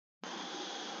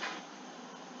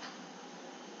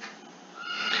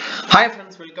Hi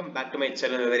friends, welcome back to my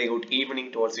channel. A very good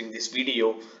evening to watching this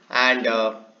video. And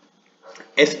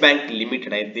YES Bank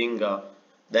Limited, I think the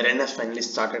run has finally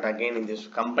started again in this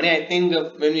company. I think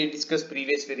when we discussed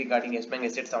previously regarding YES Bank, I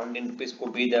said 17 rupees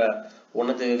could be the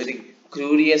one of the very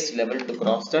curious level to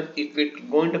cross that. If we're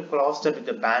going to cross that with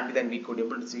the bank, then we could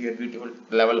able to see a beautiful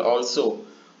level also.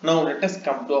 Now let us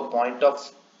come to a point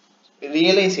of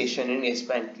realization in YES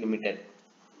Bank Limited.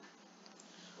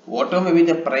 Whatever may be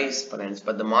the price, friends,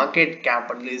 but the market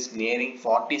capital is nearing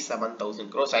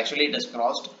 47,000 crores. Actually, it has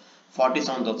crossed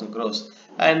 47,000 crores.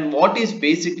 And what is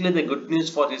basically the good news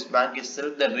for this bank is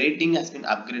that the rating has been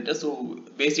upgraded. So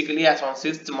basically, as on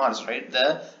 6th March, right,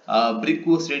 the brick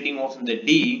was rating was in the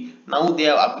D. Now they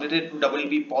have upgraded to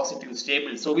BB positive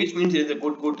stable. So which means it is a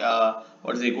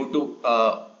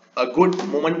a good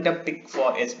momentum pick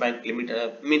for YES Bank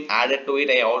Limited. I mean, added to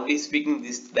it, I already speaking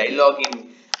this dialogue in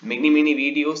many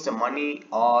videos. The money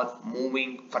are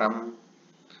moving from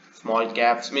small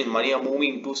caps, money are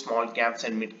moving to small caps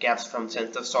and mid caps from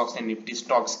sensor stocks and nifty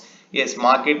stocks. Yes,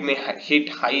 market may hit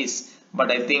highs, but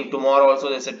I think tomorrow also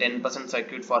there's a 10%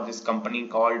 circuit for this company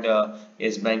called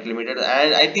YES Bank Limited,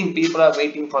 and I think people are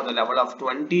waiting for the level of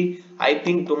 20. I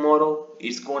think tomorrow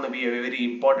it's going to be a very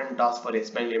important task for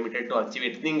YES Bank Limited to achieve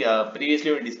it. I think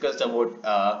previously we discussed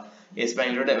about YES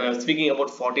Bank Limited. I was speaking about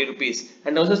 40 rupees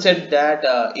and also said that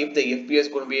if the FPO is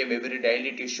going to be a very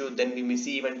dilute issue, then we may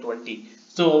see even 20.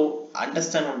 So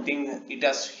understand one thing, it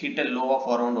has hit a low of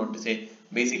around what to say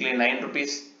basically 9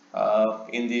 rupees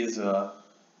in this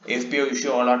FPO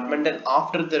issue allotment, and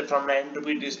after that from 9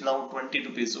 rupees it is now 20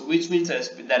 rupees, so which means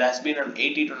there has been an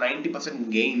 80 to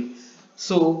 90% gain.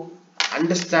 So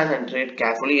understand and trade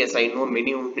carefully. Yes, I know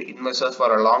many investors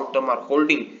for a long term are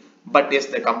holding, but yes,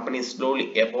 the company is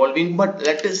slowly evolving. But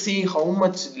let us see how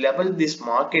much level this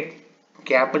market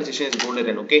capitalization is going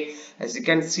to run. Okay, as you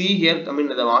can see here, I mean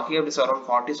the market cap is around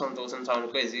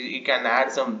 47,700. You can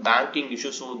add some banking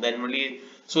issues, so there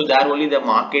only the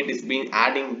market is being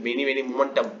adding many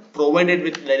momentum, provided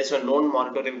with there is a loan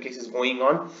moratorium case is going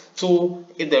on. So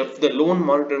if the loan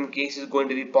moratorium case is going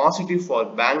to be positive for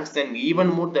banks, then even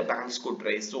more the banks could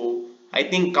rise. So I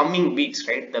think coming weeks,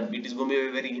 right, it is going to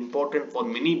be very important for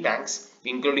many banks,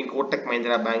 including Kotak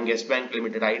Mahindra Bank, YES Bank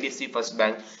Limited, IDC First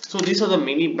Bank. So these are the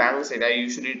many banks that I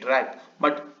usually track.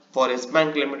 But for YES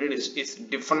Bank Limited is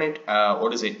different.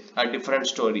 A different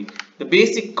story. The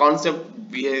basic concept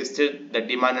we have still the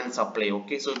demand and supply.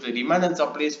 Okay, so if the demand and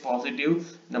supply is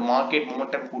positive, the market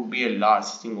momentum could be a large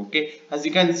thing. Okay, as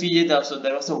you can see, there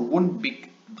was a one big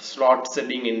slot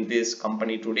selling in this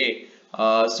company today.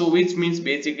 So which means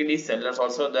basically sellers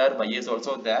also there, buyers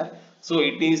also there. So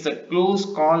it is a close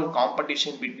call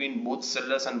competition between both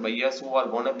sellers and buyers who are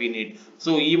gonna be in it.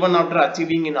 So even after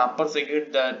achieving in upper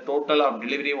circuit the total of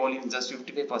delivery volume is just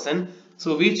 55%.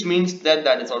 So which means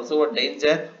that is also a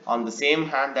danger. On the same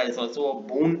hand, that is also a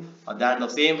boon. On the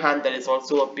same hand, there is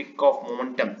also a pick of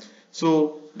momentum.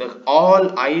 So the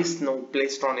all eyes now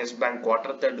placed on YES Bank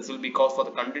quarter third. This will be because for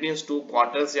the continuous 2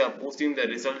 quarters they are posting the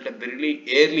result very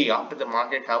early after the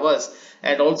market hours,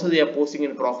 and also they are posting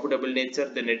in profitable nature.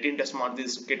 The net interest margin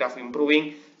is kind of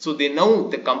improving. So they know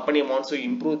the company wants to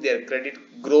improve their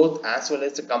credit growth, as well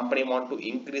as the company want to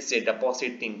increase their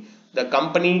depositing. The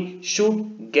company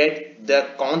should get the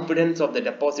confidence of the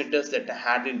depositors that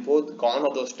had in both gone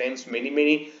of those times.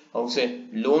 Many I would say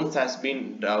loans has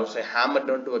been hammered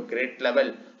down to a great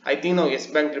level. I think now YES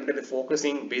Bank Limited is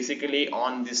focusing basically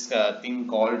on this thing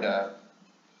called a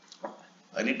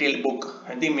retail book.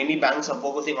 I think many banks are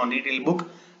focusing on retail book.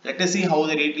 Let us see how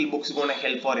the retail book is going to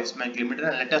help for YES Bank Limited,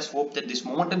 and let us hope that this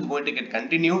momentum is going to get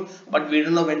continued. But we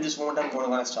don't know when this momentum is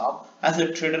going to stop. As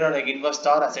a trader or like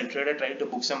investor, as a trader, try to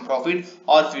book some profit,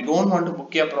 or if you don't want to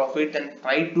book your profit, then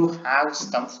try to have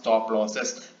some stop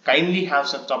losses. Kindly have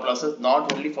some stop losses,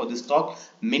 not only for this stock.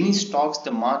 Many stocks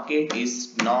the market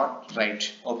is not right.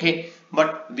 Okay,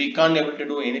 but we can't able to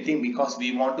do anything because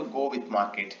we want to go with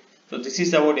market. So this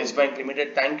is about YES Bank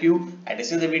Limited. Thank you, and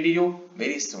this is the video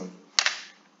very soon.